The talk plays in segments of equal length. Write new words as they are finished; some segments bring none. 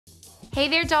Hey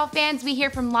there, Dolph fans. We hear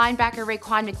from linebacker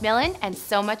Raekwon McMillan and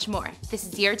so much more. This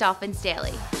is your Dolphins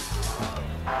Daily.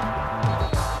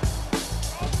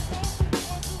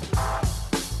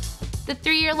 The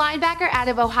 3-year linebacker out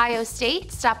of Ohio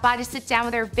State stopped by to sit down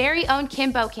with our very own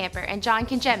Kim Bokamper and John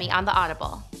Kangemi on the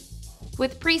Audible.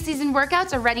 With preseason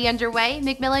workouts already underway,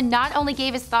 McMillan not only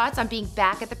gave his thoughts on being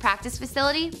back at the practice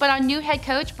facility, but on new head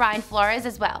coach Brian Flores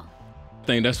as well. I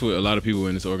think that's what a lot of people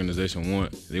in this organization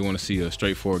want. They want to see a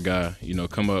straightforward guy,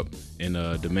 come up and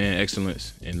demand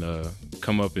excellence and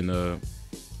come up and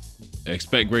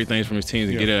expect great things from his teams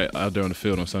and get out there on the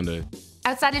field on Sunday.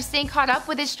 Outside of staying caught up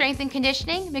with his strength and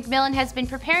conditioning, McMillan has been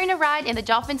preparing a ride in the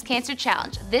Dolphins Cancer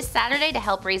Challenge this Saturday to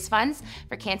help raise funds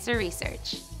for cancer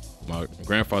research. My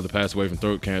grandfather passed away from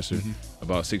throat cancer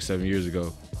about 6-7 years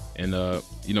ago. And,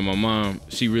 my mom,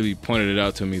 she really pointed it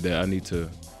out to me that I need to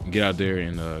get out there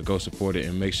and go support it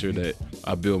and make sure that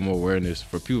I build more awareness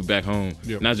for people back home,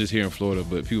 not just here in Florida,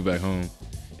 but people back home,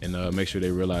 and make sure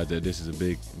they realize that this is a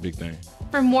big, big thing.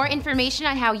 For more information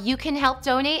on how you can help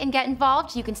donate and get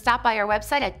involved, you can stop by our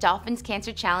website at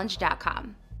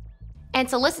dolphinscancerchallenge.com. And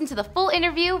to listen to the full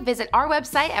interview, visit our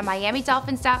website at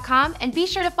miamidolphins.com and be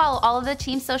sure to follow all of the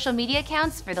team's social media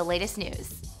accounts for the latest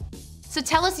news. So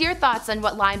tell us your thoughts on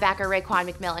what linebacker Raekwon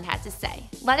McMillan had to say.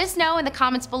 Let us know in the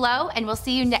comments below, and we'll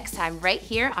see you next time right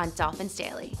here on Dolphins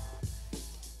Daily.